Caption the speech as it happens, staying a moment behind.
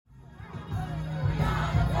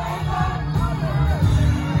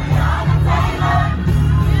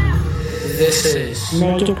This is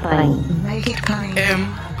Make It Plain. Make It Plain.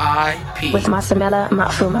 MIP With Masamela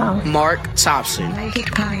Matfumo. Mark Thompson. Make It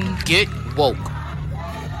Plain. Get woke.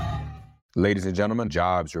 Ladies and gentlemen,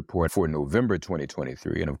 jobs report for November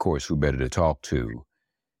 2023. And of course, who better to talk to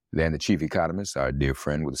than the chief economist, our dear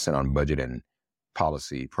friend with the Center on Budget and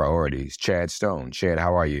Policy Priorities, Chad Stone. Chad,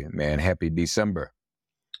 how are you, man? Happy December.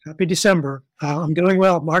 Happy December. I'm doing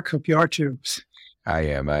well. Mark, hope you are too. I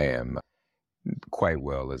am quite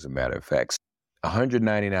well, as a matter of fact.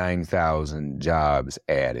 199,000 jobs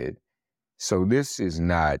added. So this is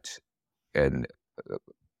not a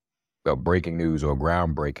breaking news or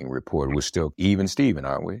groundbreaking report. We're still even Steven,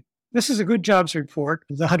 aren't we? This is a good jobs report.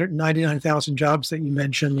 The 199,000 jobs that you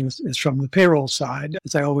mentioned is from the payroll side.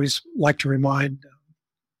 As I always like to remind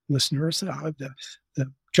listeners, the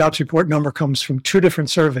jobs report number comes from two different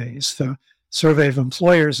surveys. The survey of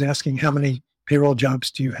employers asking how many payroll jobs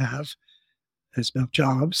do you have? It's about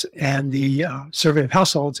jobs. And the survey of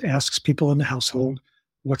households asks people in the household,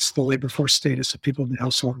 what's the labor force status of people in the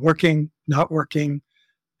household? Working, not working,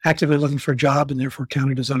 actively looking for a job, and therefore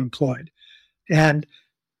counted as unemployed. And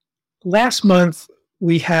last month,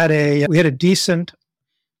 we had a decent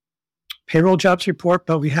payroll jobs report,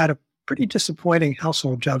 but we had a pretty disappointing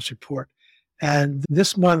household jobs report. And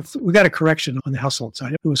this month, we got a correction on the household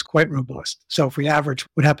side. It was quite robust. So if we average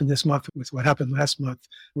what happened this month with what happened last month,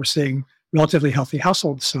 we're seeing relatively healthy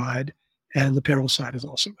household side, and the payroll side is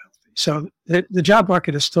also healthy. So the job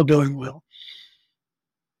market is still doing well.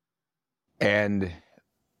 And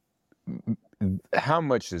how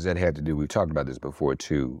much does that have to do, we've talked about this before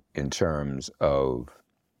too, in terms of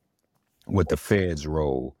what the Fed's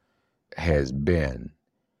role has been?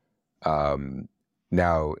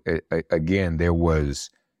 Now, again, it was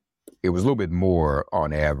a little bit more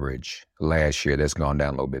on average last year. That's gone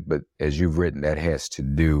down a little bit. But as you've written, that has to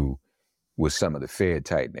do with some of the Fed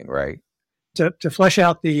tightening, right? To flesh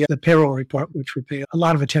out the payroll report, which we pay a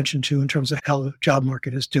lot of attention to in terms of how the job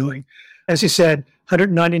market is doing. As you said,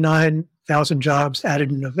 199,000 jobs added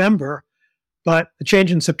in November, but the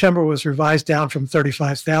change in September was revised down from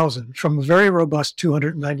 35,000, from a very robust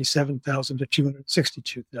 297,000 to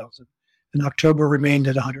 262,000. And October remained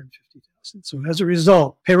at 150,000. So as a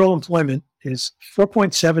result, payroll employment is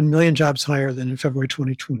 4.7 million jobs higher than in February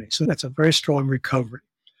 2020. So that's a very strong recovery.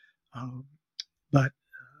 But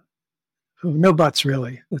no buts,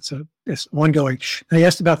 really. It's ongoing. I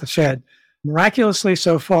asked about the Fed. Miraculously,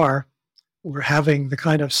 so far, we're having the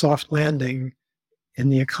kind of soft landing in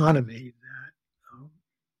the economy that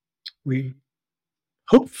we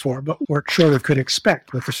hoped for, but weren't sure we could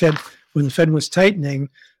expect. When the Fed was tightening,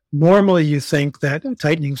 normally you think that a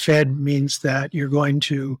tightening Fed means that you're going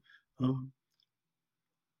to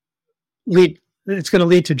it's going to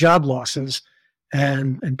lead to job losses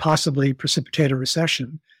and possibly precipitate a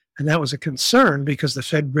recession. And that was a concern because the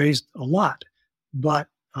Fed raised a lot. But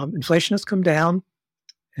inflation has come down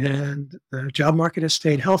and the job market has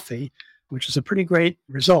stayed healthy, which is a pretty great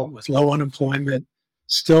result with low unemployment,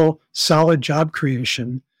 still solid job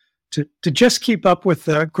creation. To just keep up with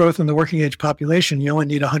the growth in the working age population, you only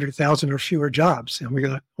need 100,000 or fewer jobs, and we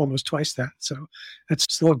got almost twice that. So that's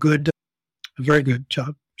still a very good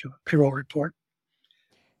job payroll report.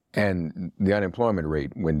 And the unemployment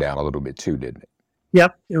rate went down a little bit too, didn't it?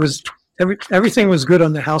 Yep, it was. Everything was good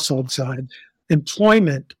on the household side.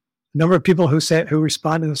 Employment, number of people who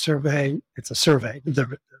responded to the survey. It's a survey.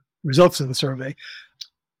 The results of the survey.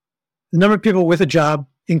 The number of people with a job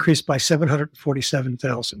increased by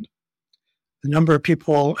 747,000. The number of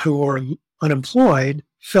people who were unemployed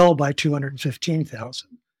fell by 215,000.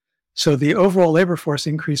 So the overall labor force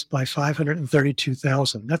increased by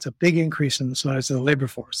 532,000. That's a big increase in the size of the labor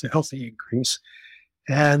force, a healthy increase.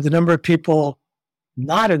 And the number of people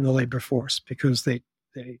not in the labor force, because they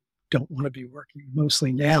don't want to be working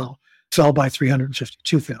mostly now, fell by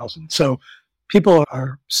 352,000. So people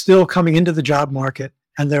are still coming into the job market,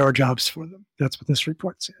 and there are jobs for them. That's what this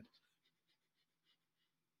report said.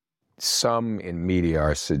 Some in media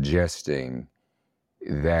are suggesting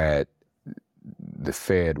that the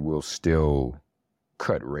Fed will still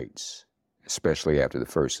cut rates, especially after the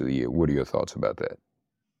first of the year. What are your thoughts about that?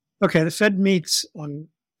 Okay, the Fed meets on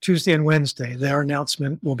Tuesday and Wednesday. Their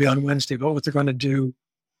announcement will be on Wednesday about what they're going to do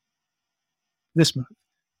this month.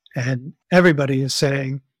 And everybody is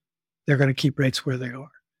saying they're going to keep rates where they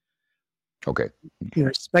are. Okay.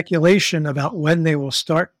 There's speculation about when they will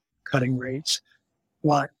start cutting rates.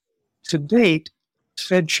 But to date,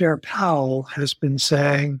 Fed Chair Powell has been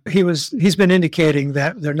saying he's been indicating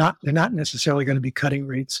that they're not necessarily going to be cutting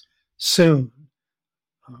rates soon,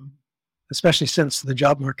 especially since the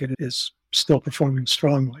job market is still performing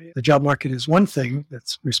strongly. The job market is one thing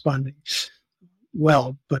that's responding,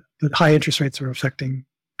 well, but high interest rates are affecting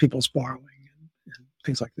people's borrowing and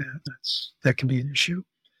things like that. That can be an issue.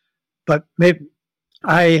 But maybe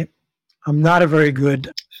I'm not a very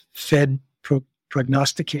good Fed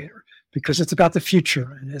prognosticator because it's about the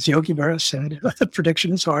future. And as Yogi Berra said, the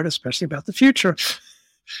prediction is hard, especially about the future.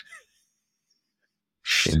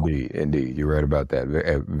 Indeed. You're right about that.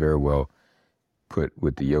 Very, very well put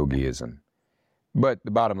with the yogiism. But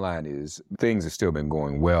the bottom line is things have still been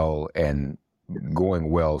going well and going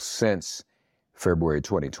well since February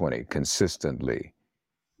 2020. Consistently,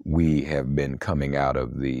 we have been coming out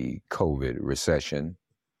of the COVID recession.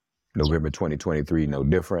 November 2023, no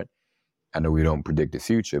different. I know we don't predict the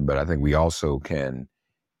future, but I think we also can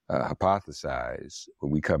hypothesize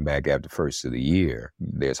when we come back after the first of the year.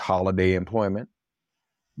 There's holiday employment.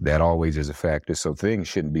 That always is a factor. So things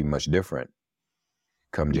shouldn't be much different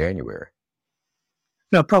come January.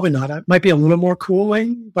 No, probably not. It might be a little more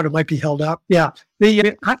cooling, but it might be held up. Yeah.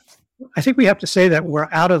 I think we have to say that we're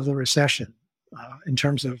out of the recession in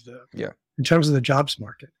terms of the jobs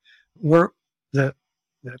market. We're the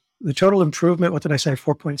total improvement. What did I say?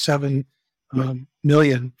 4.7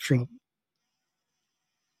 million from.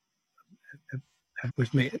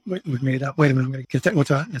 We've made up. Wait a minute. I'm going to get that.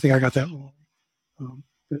 I think I got that wrong.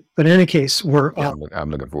 But in any case, we're. I'm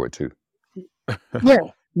looking forward to. Yeah.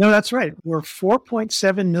 No, that's right. We're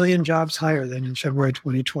 4.7 million jobs higher than in February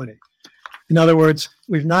 2020. In other words,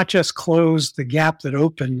 we've not just closed the gap that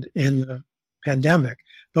opened in the pandemic,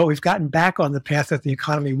 but we've gotten back on the path that the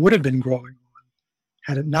economy would have been growing on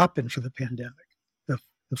had it not been for the pandemic, the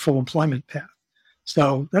full employment path.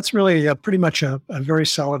 So that's really pretty much a very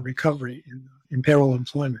solid recovery in payroll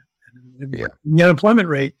employment. And the unemployment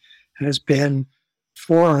rate has been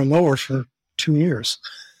 4 or lower for 2 years.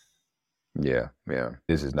 Yeah.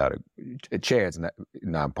 This is not Chad's not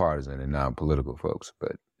nonpartisan and non-political, folks,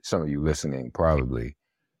 but some of you listening probably,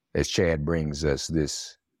 as Chad brings us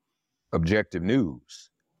this objective news,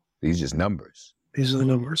 these are just numbers. These are the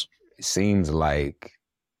numbers. It seems like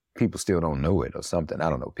people still don't know it or something. I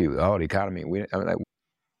don't know. People, the economy,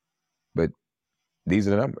 but these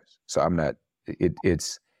are the numbers. So I'm not,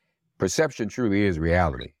 it's perception truly is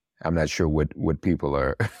reality. I'm not sure what people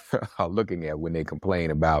are looking at when they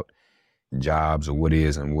complain about jobs or what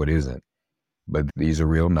is and what isn't. But these are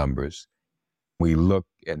real numbers. We look,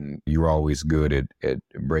 and you're always good at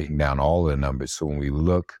breaking down all of the numbers. So when we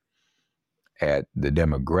look at the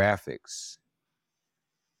demographics,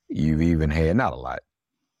 you've even had, not a lot,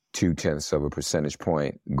 0.2 of a percentage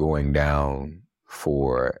point going down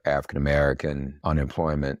for African-American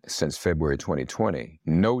unemployment since February 2020.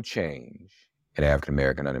 No change in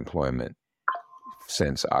African-American unemployment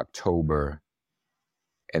since October,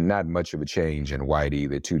 and not much of a change in white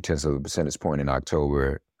either. 0.2 of a percentage point in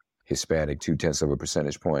October. Hispanic, 0.2 of a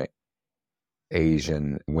percentage point.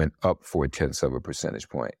 Asian went up 0.4 of a percentage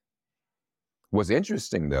point. What's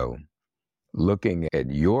interesting, though, looking at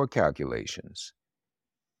your calculations,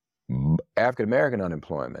 African-American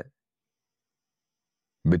unemployment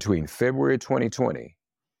between February 2020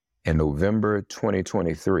 and November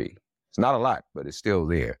 2023, it's not a lot, but it's still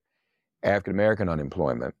there. African-American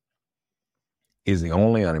unemployment is the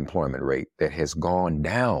only unemployment rate that has gone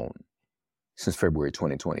down since February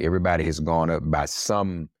 2020. Everybody has gone up by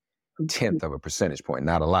some 0.1 of a percentage point,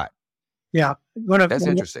 not a lot. Yeah. That's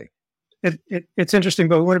interesting. It's interesting,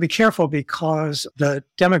 but we want to be careful because the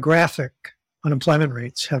demographic unemployment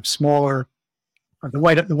rates have smaller, the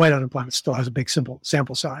white unemployment still has a big sample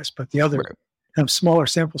size, but the other have smaller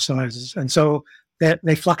sample sizes. And so that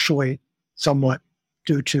they fluctuate somewhat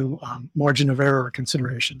due to margin of error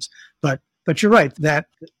considerations. But you're right that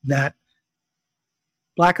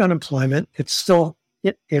Black unemployment, it's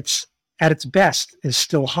at its best is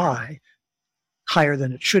still higher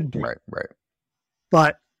than it should be. Right.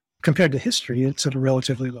 But compared to history, it's at a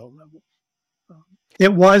relatively low level.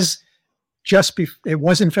 It was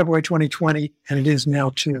in February 2020, and it is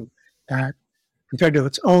now too, compared to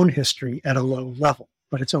its own history at a low level.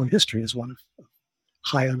 But its own history is one of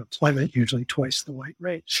high unemployment, usually twice the white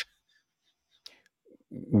rate.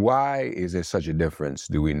 Why is there such a difference,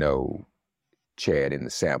 do we know, Chad, in the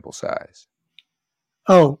sample size?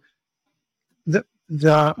 Oh,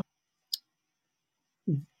 the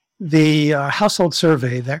household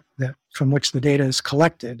survey that from which the data is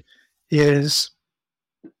collected is,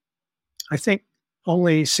 I think,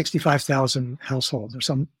 only 65,000 households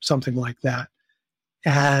or something like that.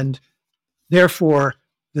 And therefore,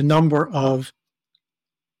 the number of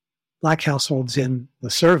Black households in the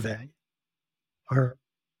survey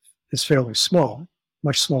is fairly small,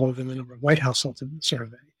 much smaller than the number of white households in the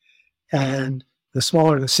survey. And the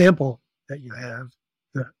smaller the sample that you have,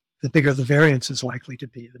 the bigger the variance is likely to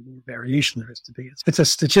be, the more variation there is to be. It's a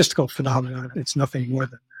statistical phenomenon. It's nothing more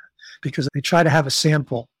than that, because they try to have a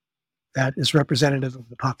sample that is representative of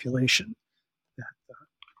the population.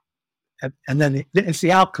 And then it's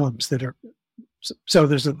the outcomes that are, so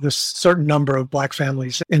there's this certain number of Black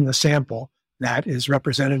families in the sample that is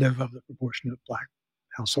representative of the proportion of Black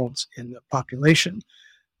households in the population.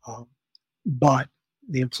 But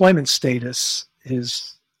the employment status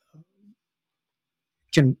isn't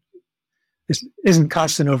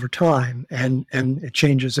constant over time, and it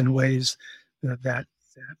changes in ways that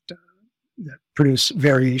produce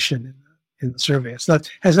variation in the survey.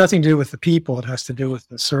 Has nothing to do with the people. It has to do with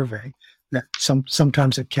the survey. That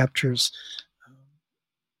sometimes it captures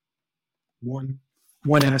one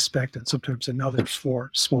aspect and sometimes another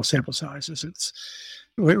for small sample sizes.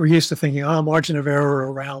 We're used to thinking, margin of error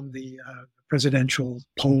around the presidential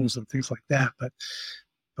polls and things like that, but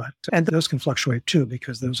and those can fluctuate too,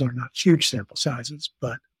 because those are not huge sample sizes.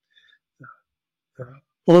 But the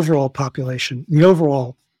overall population, the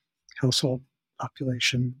overall household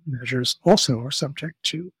population measures also are subject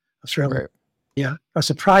to a fairly, a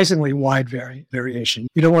surprisingly wide variation.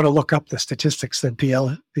 You don't want to look up the statistics that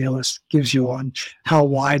BLS gives you on how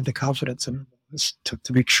wide the confidence interval is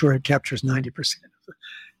to make sure it captures 90% of it.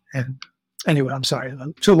 And anyway, I'm sorry,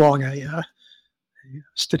 too long a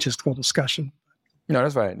statistical discussion. No,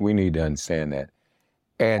 that's fine. We need to understand that.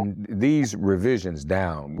 And these revisions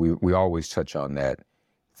down, we always touch on that,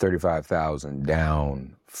 35,000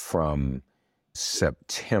 down from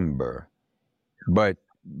September. But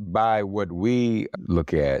by what we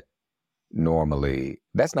look at normally,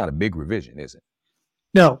 that's not a big revision, is it?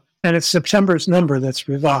 No, and it's September's number that's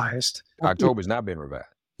revised. October's not been revised.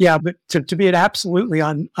 Yeah, but to be absolutely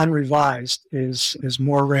unrevised is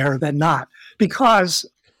more rare than not, because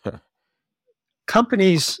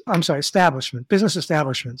business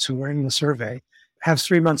establishments who are in the survey have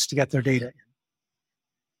 3 months to get their data in.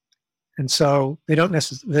 And so they don't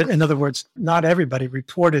necessarily, in other words, not everybody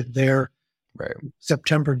reported their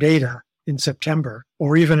September data in September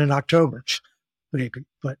or even in October.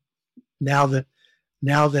 But now that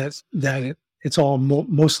it's all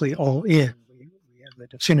mostly all in, we have the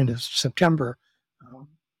definitive September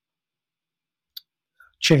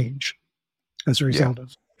change as a result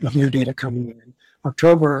of new data coming in.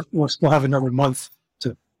 October, we'll have another month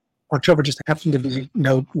to. October just happened to be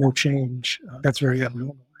no change. That's very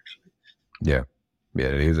abnormal, actually. Yeah,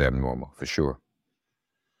 it is abnormal for sure.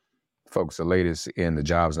 Folks, the latest in the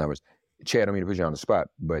jobs numbers. Chad, I don't mean to put you on the spot,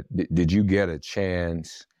 but did you get a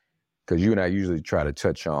chance? Because you and I usually try to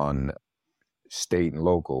touch on state and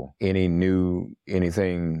local.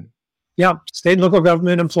 Anything? Yeah, state and local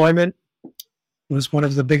government employment was one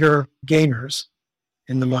of the bigger gainers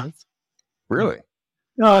in the month. Really?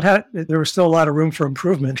 No, there was still a lot of room for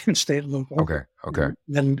improvement in state and local. Okay.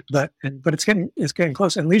 But it's getting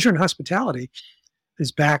close. And leisure and hospitality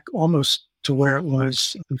is back almost to where it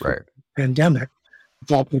was before the pandemic.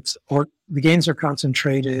 But the gains are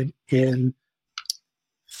concentrated in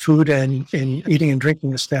food and in eating and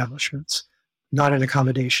drinking establishments, not in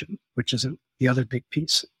accommodation, which is the other big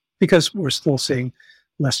piece, because we're still seeing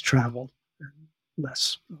less travel and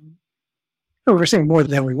less. We're seeing more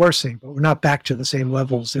than we were seeing, but we're not back to the same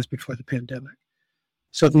levels as before the pandemic.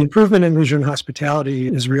 So the improvement in leisure and hospitality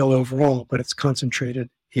is real overall, but it's concentrated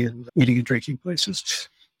in eating and drinking places.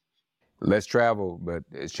 Less travel, but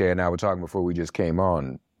as Chad and I were talking before we just came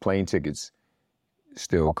on, plane tickets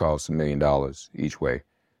still cost $1 million each way.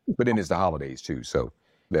 But then it's the holidays too, so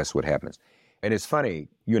that's what happens. And it's funny,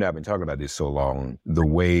 you and I have been talking about this so long, the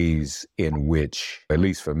ways in which, at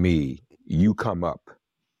least for me, you come up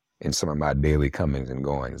in some of my daily comings and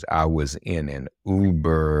goings. I was in an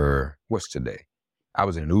Uber, what's today? I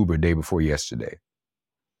was in an Uber day before yesterday.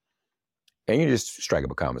 And you just strike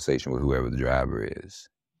up a conversation with whoever the driver is.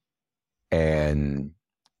 And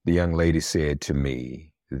the young lady said to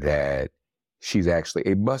me that she's actually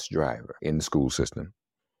a bus driver in the school system.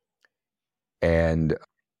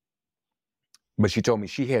 But she told me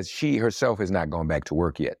she herself has not gone back to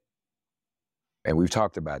work yet. And we've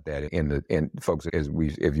talked about that in folks,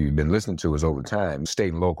 if you've been listening to us over time,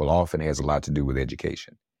 state and local often has a lot to do with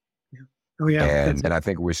education. Yeah. Oh yeah. And I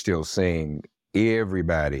think we're still seeing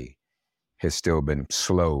everybody has still been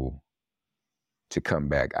slow to come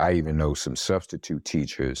back. I even know some substitute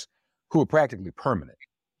teachers who are practically permanent.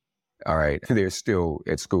 All right. They're still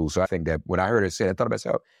at school. So I think that when I heard her say it, I thought about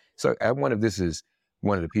myself. So I wonder if this is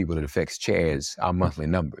one of the people that affects our monthly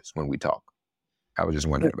numbers when we talk. I was just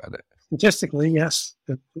wondering about that. Statistically, yes.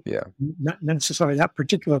 Yeah. Not necessarily that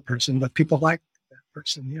particular person, but people like that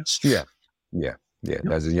person, yes. Yeah. Yeah,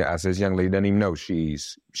 I said, this young lady doesn't even know she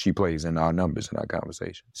plays in our numbers in our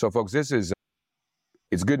conversation. So, folks, it's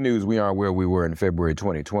good news we aren't where we were in February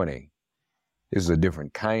 2020. This is a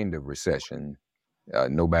different kind of recession.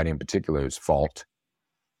 Nobody in particular's fault,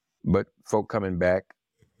 but folk coming back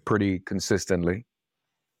pretty consistently.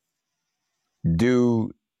 I've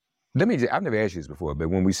never asked you this before, but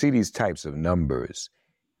when we see these types of numbers,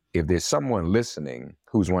 if there's someone listening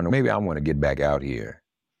who's wondering, maybe I want to get back out here,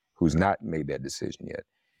 who's not made that decision yet,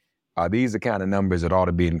 are these the kind of numbers that ought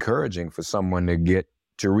to be encouraging for someone to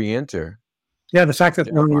re-enter? Yeah, the fact that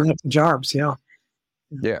there are enough jobs, yeah.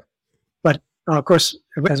 Yeah. But of course,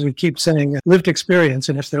 as we keep saying, lived experience,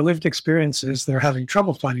 and if they're lived experiences, they're having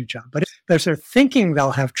trouble finding a job. But if they're thinking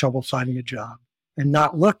they'll have trouble finding a job and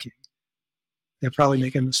not looking, they're probably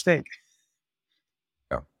making a mistake.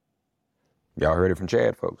 Yeah. Y'all heard it from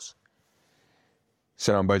Chad, folks.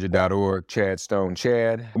 SitOnBudget.org, Chad Stone,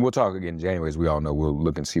 Chad. We'll talk again in January, as we all know. We'll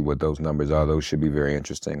look and see what those numbers are. Those should be very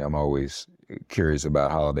interesting. I'm always curious about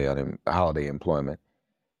holiday employment.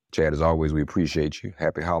 Chad, as always, we appreciate you.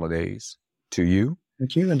 Happy holidays to you.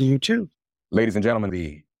 Thank you, and to you too. Ladies and gentlemen,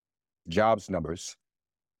 the jobs numbers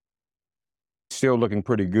still looking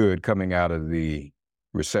pretty good coming out of the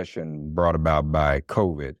recession brought about by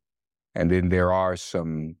COVID. And then there are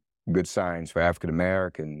some good signs for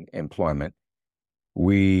African-American employment.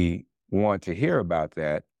 We want to hear about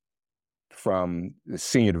that from the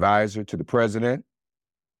senior advisor to the president,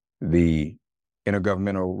 the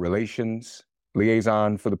intergovernmental relations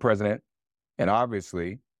liaison for the president, and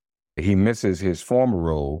obviously he misses his former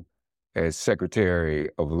role as Secretary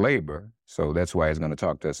of Labor, so that's why he's going to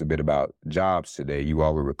talk to us a bit about jobs today. You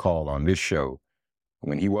all will recall on this show,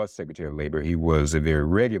 when he was Secretary of Labor, he was a very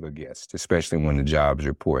regular guest, especially when the jobs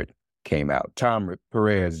report came out. Tom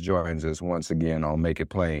Perez joins us once again on Make It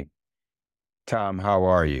Plain. Tom, how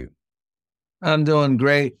are you? I'm doing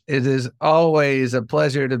great. It is always a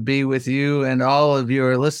pleasure to be with you and all of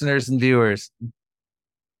your listeners and viewers.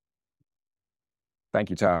 Thank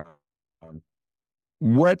you, Tom.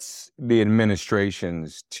 What's the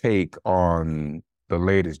administration's take on the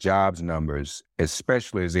latest jobs numbers,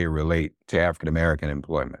 especially as they relate to African-American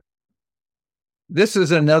employment? This is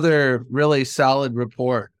another really solid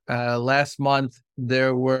report. Last month,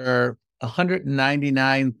 there were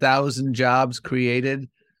 199,000 jobs created.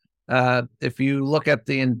 If you look at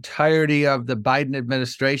the entirety of the Biden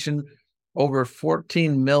administration, over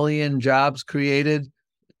 14 million jobs created.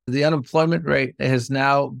 The unemployment rate has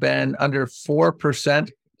now been under 4%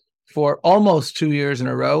 for almost 2 years in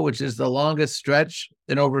a row, which is the longest stretch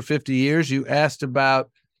in over 50 years. You asked about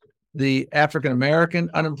the African-American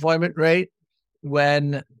unemployment rate.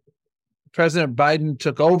 When President Biden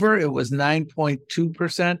took over, it was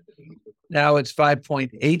 9.2%. Now it's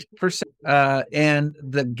 5.8%. And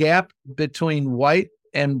the gap between white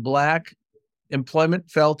and black employment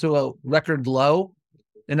fell to a record low.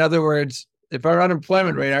 In other words, if our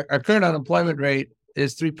unemployment rate, our current unemployment rate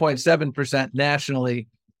is 3.7% nationally,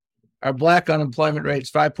 our black unemployment rate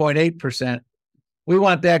is 5.8%. We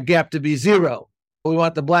want that gap to be zero. We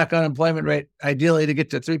want the black unemployment rate ideally to get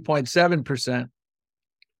to 3.7%.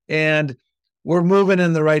 And we're moving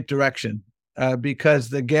in the right direction because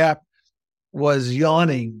the gap was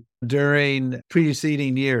yawning during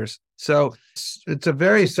preceding years. So it's a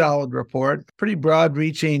very solid report, pretty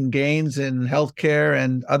broad-reaching gains in healthcare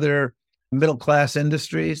and other middle-class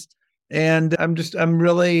industries. And there's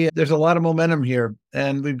a lot of momentum here,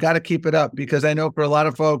 and we've got to keep it up because I know for a lot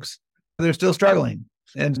of folks, they're still struggling.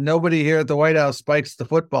 And nobody here at the White House spikes the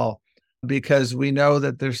football because we know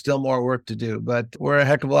that there's still more work to do. But we're a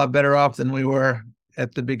heck of a lot better off than we were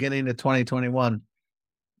at the beginning of 2021.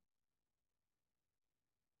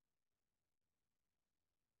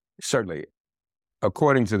 Certainly.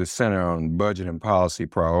 According to the Center on Budget and Policy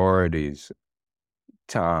Priorities,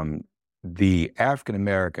 Tom, the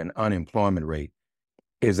African-American unemployment rate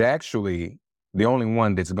is actually the only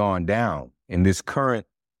one that's gone down in this current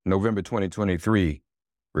November 2023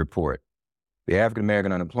 report. The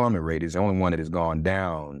African-American unemployment rate is the only one that has gone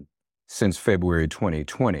down since February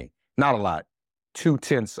 2020. Not a lot,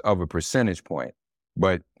 0.2 of a percentage point,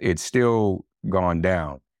 but it's still gone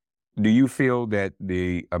down. Do you feel that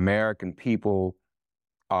the American people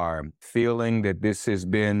are feeling that this has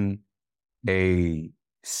been a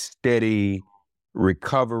steady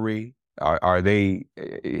recovery?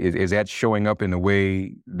 Is that showing up in the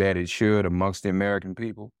way that it should amongst the American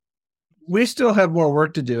people? We still have more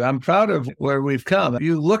work to do. I'm proud of where we've come.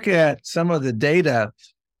 You look at some of the data,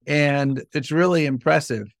 and it's really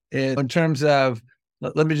impressive in terms of,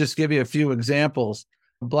 let me just give you a few examples.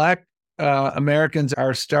 Black Americans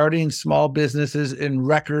are starting small businesses in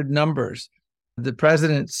record numbers. The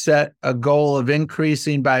president set a goal of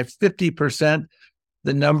increasing by 50%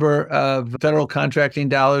 the number of federal contracting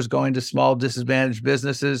dollars going to small disadvantaged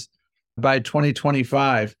businesses by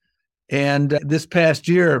 2025. And this past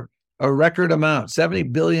year, a record amount,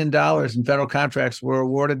 $70 billion in federal contracts were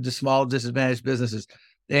awarded to small disadvantaged businesses.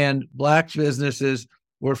 And Black businesses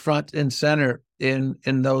were front and center in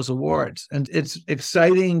those awards. And it's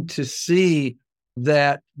exciting to see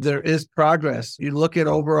that there is progress. You look at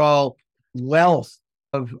overall wealth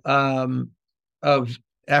of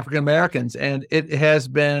African Americans, and it has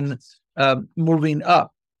been moving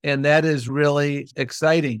up, and that is really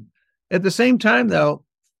exciting. At the same time, though,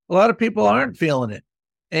 a lot of people aren't feeling it,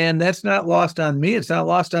 and that's not lost on me. It's not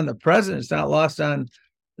lost on the president. It's not lost on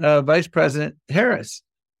Vice President Harris.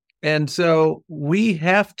 And so we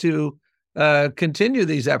have to continue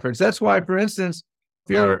these efforts. That's why, for instance,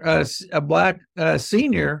 if you're a Black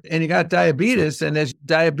senior and you got diabetes, and as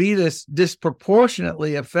diabetes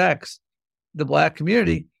disproportionately affects the Black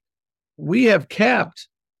community, we have capped,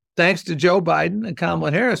 thanks to Joe Biden and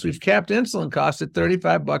Kamala Harris, we've capped insulin costs at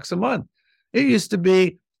 $35 a month. It used to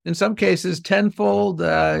be, in some cases, tenfold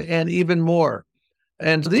and even more.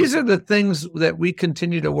 And these are the things that we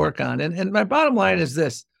continue to work on. And my bottom line is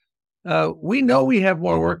this. We know we have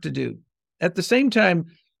more work to do. At the same time,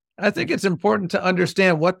 I think it's important to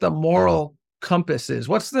understand what the moral compass is.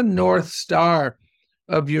 What's the North Star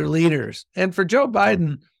of your leaders? And for Joe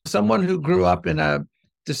Biden, someone who grew up in a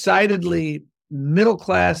decidedly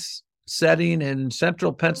middle-class setting in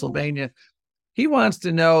central Pennsylvania, he wants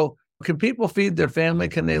to know, can people feed their family?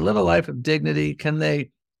 Can they live a life of dignity? Can they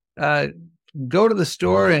go to the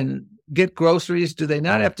store and get groceries? Do they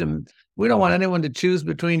not have to? We don't want anyone to choose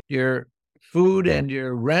between your food and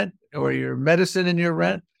your rent, or your medicine and your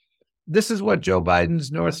rent. This is what Joe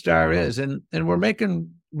Biden's North Star is. And we're making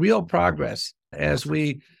real progress as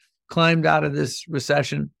we climbed out of this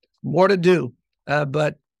recession. More to do,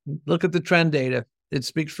 but look at the trend data. It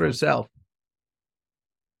speaks for itself.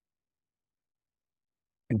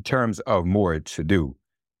 In terms of more to do,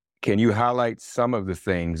 can you highlight some of the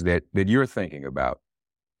things that you're thinking about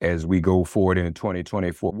as we go forward into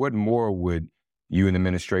 2024? What more would you and the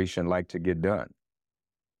administration like to get done?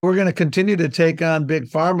 We're going to continue to take on Big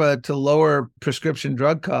Pharma to lower prescription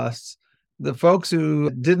drug costs. The folks who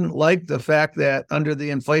didn't like the fact that under the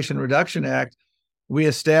Inflation Reduction Act, we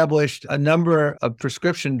established a number of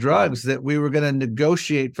prescription drugs that we were going to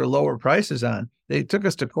negotiate for lower prices on. They took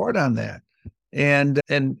us to court on that. And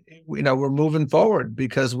we're moving forward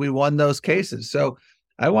because we won those cases. So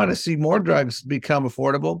I want to see more drugs become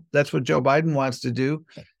affordable. That's what Joe Biden wants to do,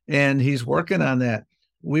 and he's working on that.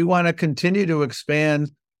 We want to continue to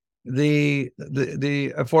expand the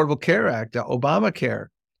Affordable Care Act, Obamacare.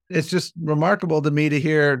 It's just remarkable to me to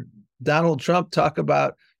hear Donald Trump talk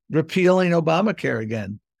about repealing Obamacare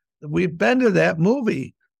again. We've been to that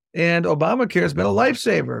movie, and Obamacare has been a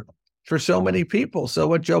lifesaver for so many people. So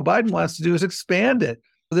what Joe Biden wants to do is expand it.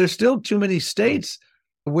 There's still too many states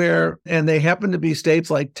and they happen to be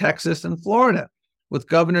states like Texas and Florida, with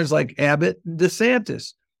governors like Abbott and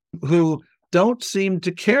DeSantis, who don't seem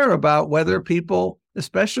to care about whether people,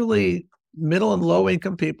 especially middle and low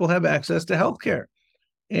income people, have access to healthcare.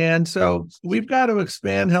 And so we've got to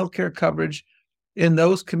expand healthcare coverage in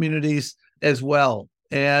those communities as well.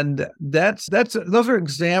 And those are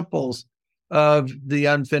examples of the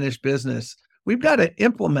unfinished business. We've got to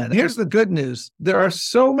implement. Here's the good news. There are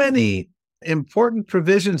so many important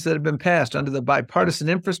provisions that have been passed under the bipartisan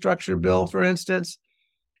infrastructure bill, for instance,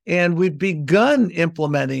 and we've begun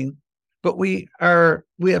implementing, but we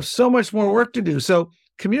have so much more work to do. So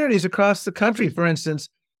communities across the country, for instance,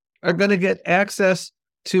 are going to get access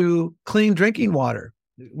to clean drinking water.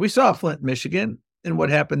 We saw Flint, Michigan, and what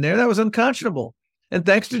happened there. That was unconscionable. And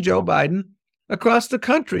thanks to Joe Biden, across the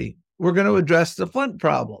country, we're going to address the Flint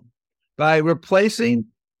problem by replacing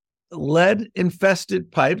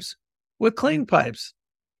lead-infested pipes with clean pipes.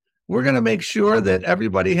 We're going to make sure that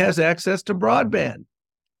everybody has access to broadband,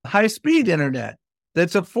 high-speed internet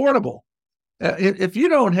that's affordable. If you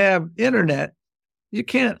don't have internet, you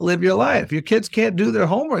can't live your life. Your kids can't do their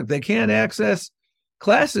homework. They can't access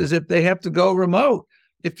classes if they have to go remote.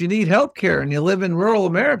 If you need healthcare and you live in rural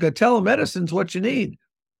America, telemedicine is what you need.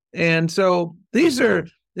 And so these are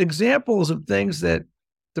examples of things that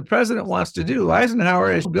the president wants to do.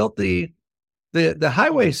 Eisenhower has built the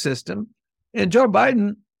highway system, and Joe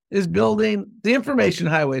Biden is building the information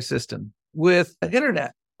highway system with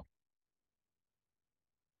internet.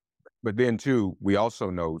 But then, too, we also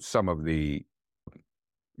know some of the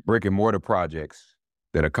brick and mortar projects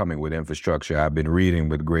that are coming with infrastructure. I've been reading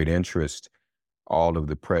with great interest all of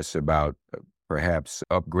the press about perhaps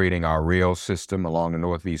upgrading our rail system along the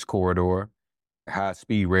Northeast Corridor.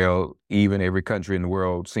 High-speed rail, even every country in the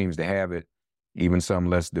world seems to have it, even some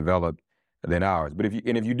less developed than ours. But if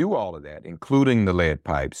you do all of that, including the lead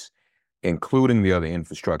pipes, including the other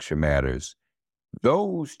infrastructure matters,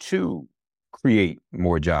 those two create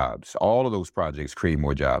more jobs. All of those projects create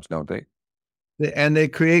more jobs, don't they? And they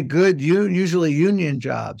create good, usually union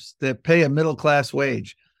jobs that pay a middle-class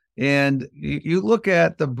wage. And you look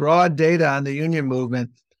at the broad data on the union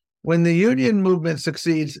movement. When the union movement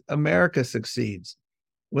succeeds, America succeeds.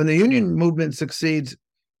 When the union movement succeeds,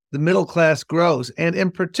 the middle class grows. And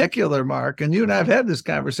in particular, Mark, and you and I have had this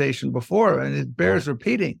conversation before, and it bears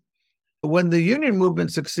repeating. When the union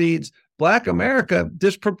movement succeeds, Black America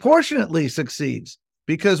disproportionately succeeds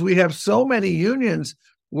because we have so many unions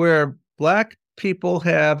where Black people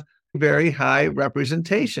have very high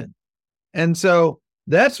representation. And so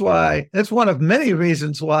that's one of many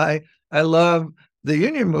reasons why I love the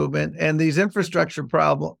union movement, and these infrastructure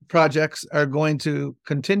projects are going to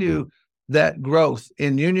continue that growth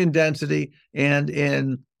in union density and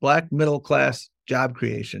in Black middle class job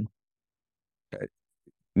creation.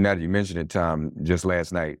 Now that you mentioned it, Tom, just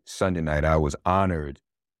last night, Sunday night, I was honored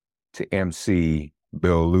to MC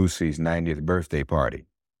Bill Lucy's 90th birthday party.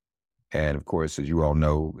 And of course, as you all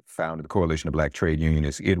know, founded the Coalition of Black Trade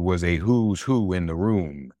Unionists, it was a who's who in the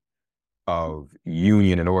room of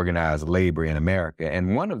union and organized labor in America.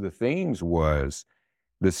 And one of the themes was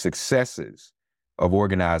the successes of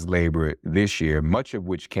organized labor this year, much of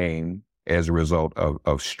which came as a result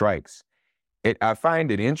of strikes. I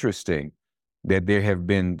find it interesting that there have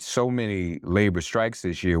been so many labor strikes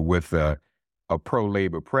this year with a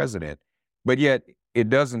pro-labor president, but yet it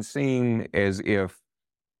doesn't seem as if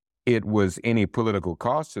it was any political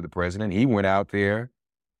cost to the president. He went out there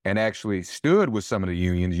and actually stood with some of the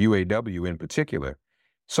unions, UAW in particular.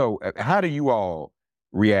 So how do you all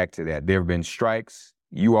react to that? There have been strikes.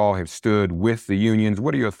 You all have stood with the unions.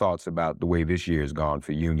 What are your thoughts about the way this year has gone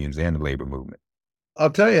for unions and the labor movement?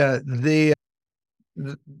 I'll tell you, the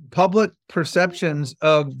public perceptions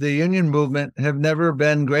of the union movement have never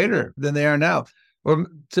been greater than they are now. Or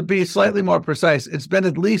to be slightly more precise, it's been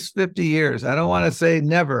at least 50 years. I don't want to say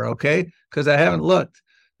never, okay? Because I haven't looked.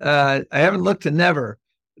 I haven't looked to never.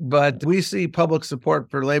 But we see public support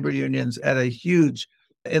for labor unions at a huge,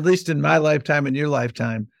 at least in my lifetime and your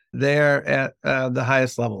lifetime, they're at the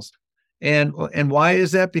highest levels. And why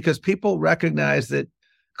is that? Because people recognize that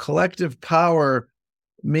collective power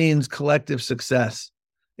means collective success.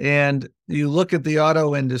 And you look at the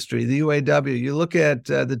auto industry, the UAW, you look at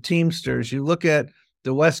the Teamsters, you look at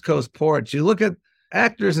the West Coast ports, you look at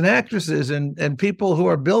actors and actresses and people who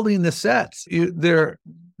are building the sets.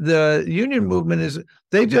 The union movement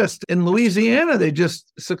in Louisiana, they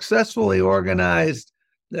just successfully organized,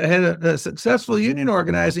 had a successful union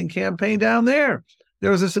organizing campaign down there. There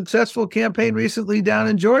was a successful campaign recently down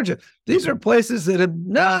in Georgia. These are places that have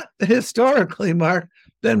not historically, Mark,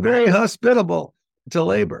 been very hospitable to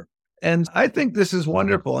labor. And I think this is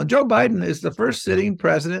wonderful. And Joe Biden is the first sitting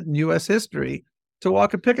president in U.S. history to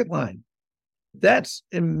walk a picket line. That's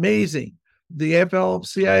amazing. The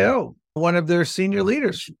AFL-CIO, one of their senior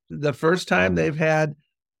leaders, the first time they've had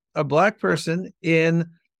a Black person in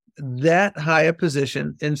that high a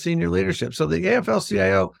position in senior leadership. So the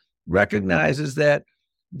AFL-CIO recognizes that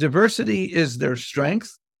diversity is their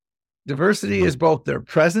strength. Diversity is both their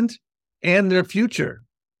present and their future.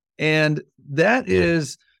 And that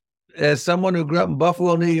is, as someone who grew up in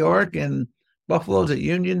Buffalo, New York, and Buffalo's a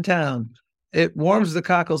union town, it warms the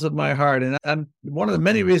cockles of my heart. And I'm one of the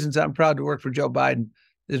many reasons I'm proud to work for Joe Biden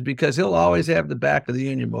is because he'll always have the back of the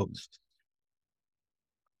union movement.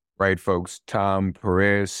 Right, folks. Tom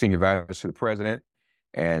Perez, Senior Vice President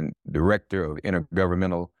and Director of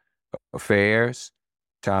Intergovernmental Affairs.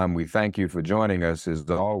 Tom, we thank you for joining us as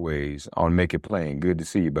always on Make It Plain. Good to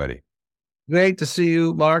see you, buddy. Great to see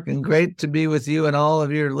you, Mark, and great to be with you and all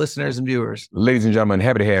of your listeners and viewers. Ladies and gentlemen,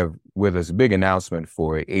 happy to have with us a big announcement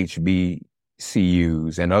for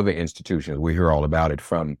HBCUs and other institutions. We hear all about it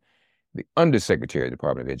from the Undersecretary of the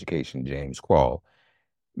Department of Education, James Quall.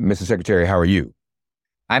 Mr. Secretary, how are you?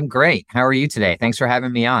 I'm great. How are you today? Thanks for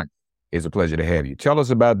having me on. It's a pleasure to have you. Tell us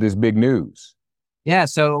about this big news. Yeah,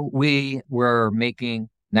 so we were making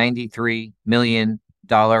 $93 million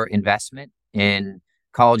investment in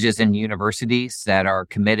colleges and universities that are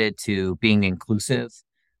committed to being inclusive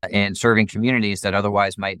and serving communities that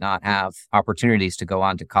otherwise might not have opportunities to go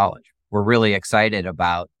on to college. We're really excited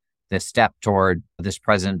about this step toward this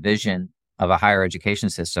present vision of a higher education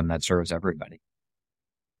system that serves everybody.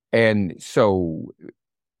 And so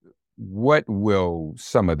what will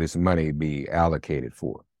some of this money be allocated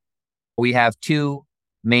for? We have two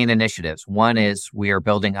main initiatives. One is we are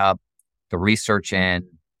building up the research and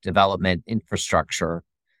development infrastructure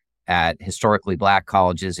at historically Black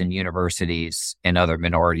colleges and universities and other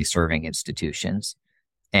minority serving institutions.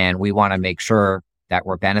 And we want to make sure that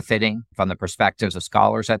we're benefiting from the perspectives of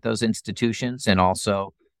scholars at those institutions, and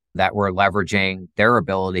also that we're leveraging their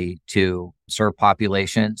ability to serve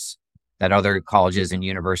populations that other colleges and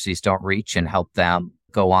universities don't reach and help them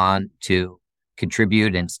go on to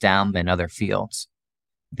contribute in STEM and other fields.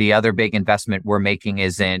 The other big investment we're making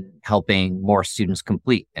is in helping more students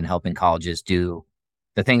complete and helping colleges do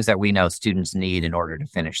the things that we know students need in order to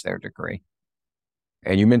finish their degree.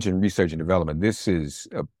 And you mentioned research and development. This is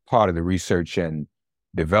a part of the research and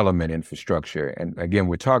development infrastructure. And again,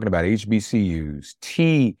 we're talking about HBCUs,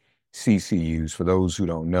 TCCUs, for those who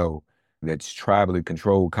don't know, that's tribally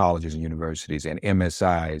controlled colleges and universities, and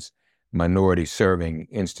MSIs, minority serving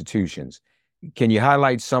institutions. Can you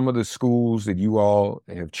highlight some of the schools that you all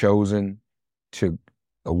have chosen to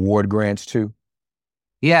award grants to?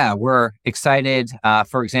 Yeah, we're excited.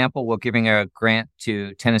 For example, we're giving a grant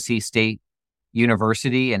to Tennessee State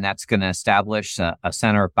University, and that's going to establish a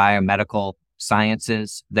Center of Biomedical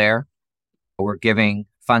Sciences there. We're giving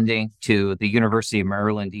funding to the University of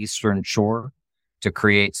Maryland Eastern Shore to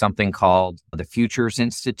create something called the Futures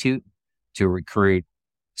Institute to recruit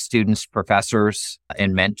students, professors,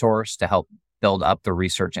 and mentors to help build up the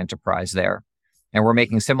research enterprise there. And we're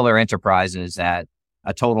making similar enterprises at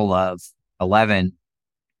a total of 11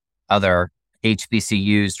 other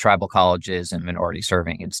HBCUs, tribal colleges, and minority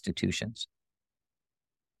serving institutions.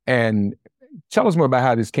 And tell us more about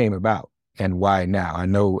how this came about and why now. I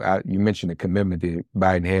know you mentioned the commitment the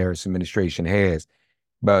Biden-Harris administration has,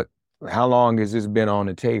 but how long has this been on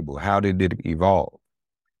the table? How did it evolve?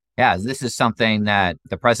 Yeah, this is something that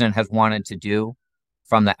the president has wanted to do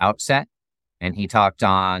from the outset. And he talked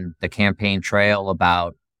on the campaign trail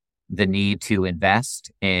about the need to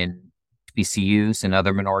invest in HBCUs and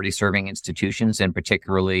other minority serving institutions, and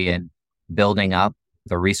particularly in building up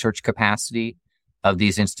the research capacity of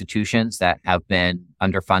these institutions that have been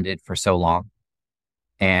underfunded for so long.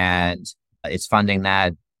 And it's funding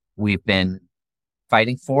that we've been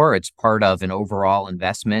fighting for. It's part of an overall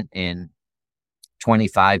investment in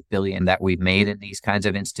 $25 billion that we've made in these kinds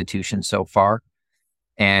of institutions so far,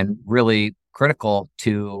 and really critical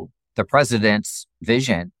to the president's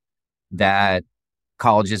vision that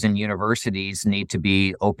colleges and universities need to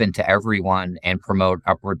be open to everyone and promote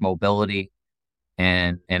upward mobility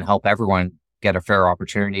and help everyone get a fair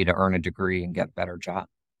opportunity to earn a degree and get a better job.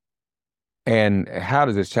 And how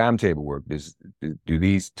does this timetable work? Do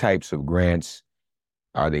these types of grants,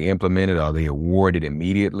 are they implemented? Are they awarded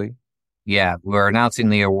immediately? Yeah, we're announcing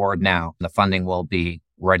the award now. The funding will be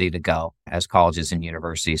ready to go as colleges and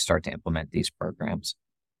universities start to implement these programs.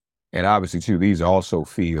 And obviously, too, these are also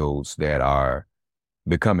fields that are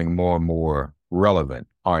becoming more and more relevant,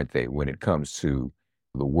 aren't they, when it comes to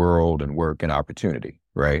the world and work and opportunity,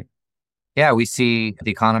 right? Yeah, we see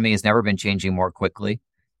the economy has never been changing more quickly,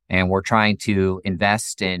 and we're trying to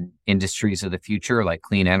invest in industries of the future like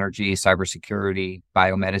clean energy, cybersecurity,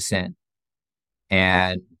 biomedicine.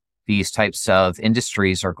 And these types of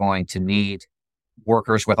industries are going to need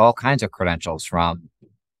workers with all kinds of credentials, from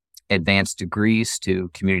advanced degrees to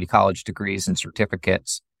community college degrees and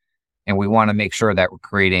certificates. And we want to make sure that we're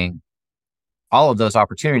creating all of those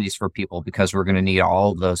opportunities for people, because we're going to need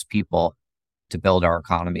all of those people to build our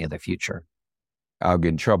economy of the future. I'll get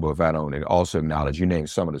in trouble if I don't also acknowledge, you named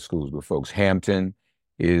some of the schools, but folks, Hampton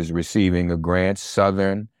is receiving a grant,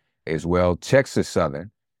 Southern as well, Texas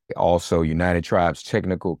Southern, also United Tribes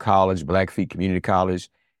Technical College, Blackfeet Community College,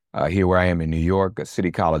 here where I am in New York,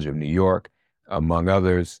 City College of New York, among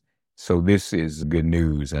others. So this is good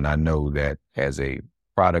news. And I know that as a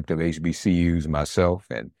product of HBCUs myself,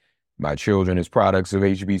 and my children as products of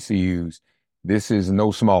HBCUs, this is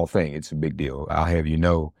no small thing. It's a big deal. I'll have you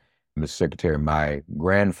know, Mr. Secretary, my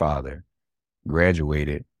grandfather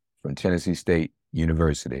graduated from Tennessee State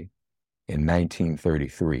University in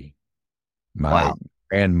 1933. My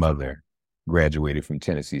grandmother graduated from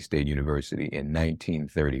Tennessee State University in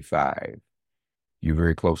 1935. You're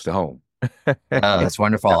very close to home. Oh, that's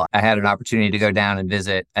wonderful. I had an opportunity to go down and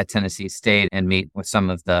visit at Tennessee State and meet with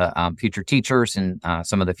some of the future teachers and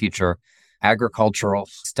some of the future agricultural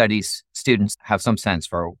studies students. Have some sense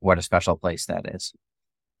for what a special place that is.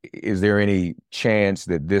 Is there any chance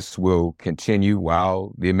that this will continue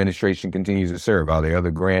while the administration continues to serve? Are there other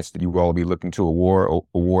grants that you all will be looking to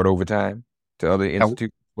award over time to other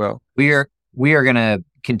institutes? Well, we are going to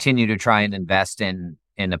continue to try and invest in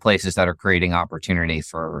the places that are creating opportunity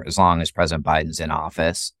for as long as President Biden's in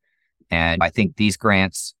office. And I think these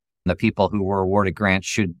grants The people who were awarded grants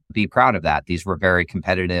should be proud of that. These were very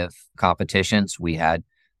competitive competitions. We had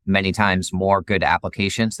many times more good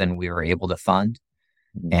applications than we were able to fund.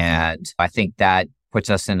 And I think that puts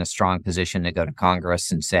us in a strong position to go to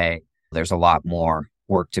Congress and say, there's a lot more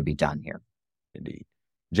work to be done here. Indeed.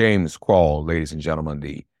 James Quall, ladies and gentlemen,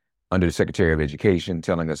 the Undersecretary of Education,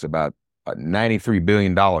 telling us about $93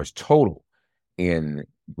 billion total in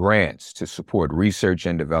grants to support research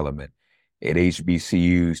and development at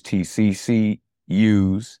HBCUs,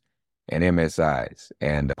 TCCUs, and MSIs,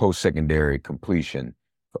 and post-secondary completion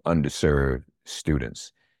for underserved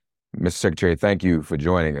students. Mr. Secretary, thank you for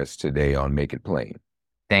joining us today on Make It Plain.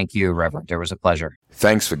 Thank you, Reverend. It was a pleasure.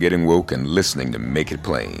 Thanks for getting woke and listening to Make It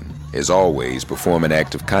Plain. As always, perform an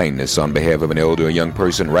act of kindness on behalf of an elder or young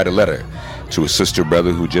person. Write a letter to a sister or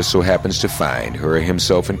brother who just so happens to find her or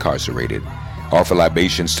himself incarcerated. Offer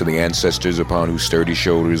libations to the ancestors upon whose sturdy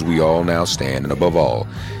shoulders we all now stand. And above all,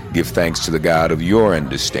 give thanks to the God of your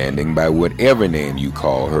understanding by whatever name you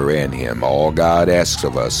call her and him. All God asks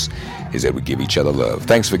of us is that we give each other love.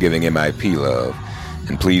 Thanks for giving MIP love.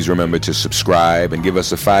 And please remember to subscribe and give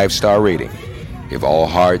us a 5-star rating. If all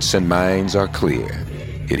hearts and minds are clear,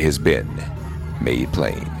 it has been made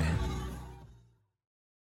plain.